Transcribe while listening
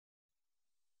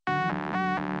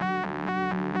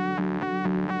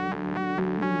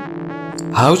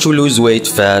How to lose weight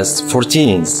fast for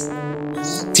teens.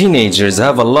 Teenagers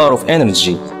have a lot of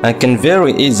energy and can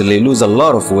very easily lose a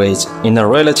lot of weight in a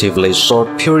relatively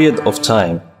short period of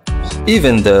time.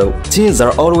 Even though teens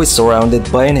are always surrounded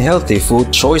by unhealthy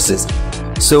food choices.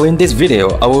 So in this video,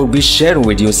 I will be sharing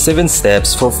with you 7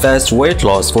 steps for fast weight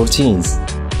loss for teens.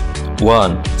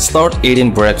 1. Start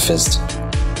eating breakfast.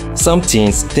 Some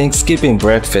teens think skipping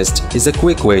breakfast is a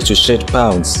quick way to shed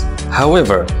pounds.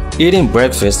 However, eating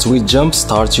breakfast will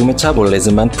jumpstart your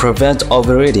metabolism and prevent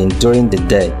overeating during the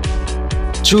day.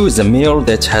 Choose a meal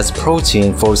that has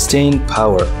protein for staying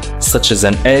power, such as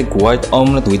an egg white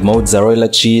omelette with mozzarella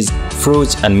cheese,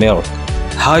 fruit, and milk.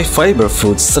 High-fiber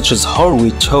foods such as whole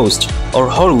wheat toast or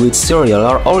whole wheat cereal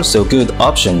are also good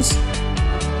options.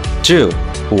 2.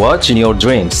 Watching your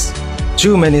drinks.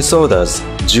 Too many sodas,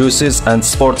 juices, and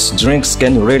sports drinks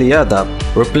can really add up.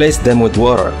 Replace them with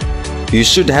water. You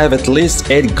should have at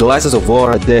least 8 glasses of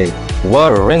water a day.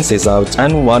 Water rinses out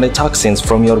unwanted toxins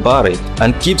from your body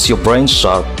and keeps your brain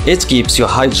sharp. It keeps you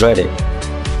hydrated.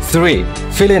 3.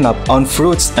 Filling up on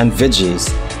fruits and veggies.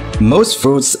 Most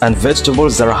fruits and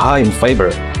vegetables are high in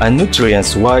fiber and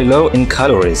nutrients while low in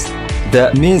calories.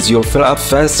 That means you'll fill up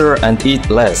faster and eat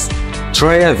less.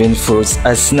 Try having fruits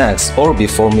as snacks or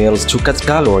before meals to cut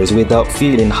calories without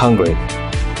feeling hungry.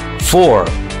 4.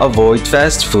 Avoid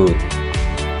fast food.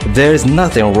 There is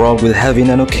nothing wrong with having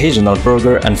an occasional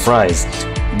burger and fries,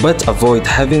 but avoid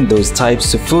having those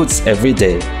types of foods every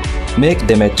day. Make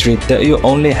them a treat that you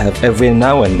only have every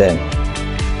now and then.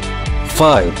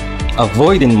 5.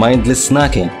 Avoiding mindless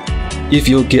snacking. If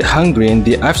you get hungry in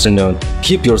the afternoon,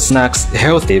 keep your snacks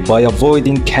healthy by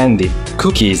avoiding candy,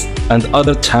 cookies, and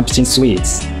other tempting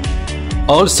sweets.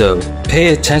 Also,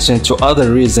 pay attention to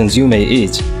other reasons you may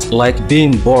eat, like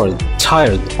being bored,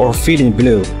 tired, or feeling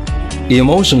blue.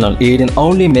 Emotional eating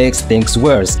only makes things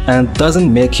worse and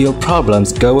doesn't make your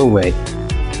problems go away.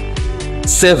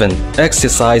 7.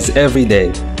 Exercise every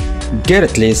day. Get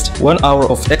at least 1 hour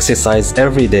of exercise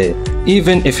every day,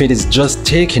 even if it is just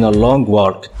taking a long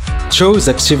walk. Choose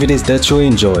activities that you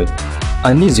enjoy.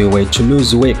 An easy way to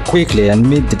lose weight quickly and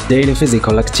meet the daily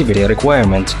physical activity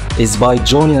requirement is by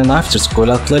joining an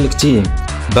after-school athletic team.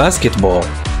 Basketball,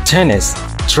 tennis,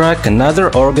 track, and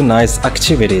other organized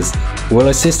activities will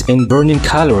assist in burning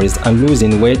calories and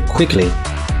losing weight quickly.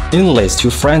 Enlist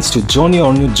your friends to join you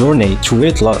on your journey to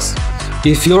weight loss.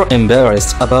 If you're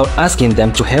embarrassed about asking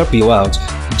them to help you out,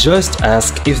 just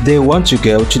ask if they want to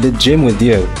go to the gym with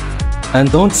you. And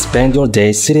don't spend your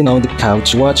day sitting on the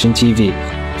couch watching TV.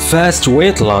 Fast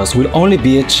weight loss will only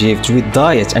be achieved with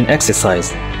diet and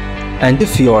exercise. And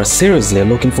if you are seriously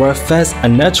looking for a fast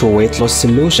and natural weight loss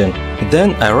solution,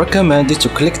 then I recommend you to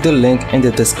click the link in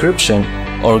the description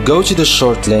or go to the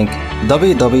short link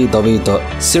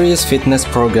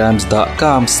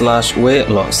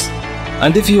www.seriousfitnessprograms.com/weight-loss.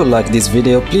 And if you like this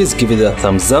video, please give it a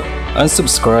thumbs up and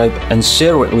subscribe and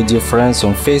share it with your friends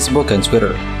on Facebook and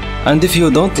Twitter. And if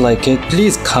you don't like it,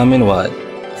 please comment why.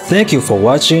 Thank you for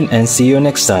watching and see you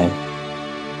next time.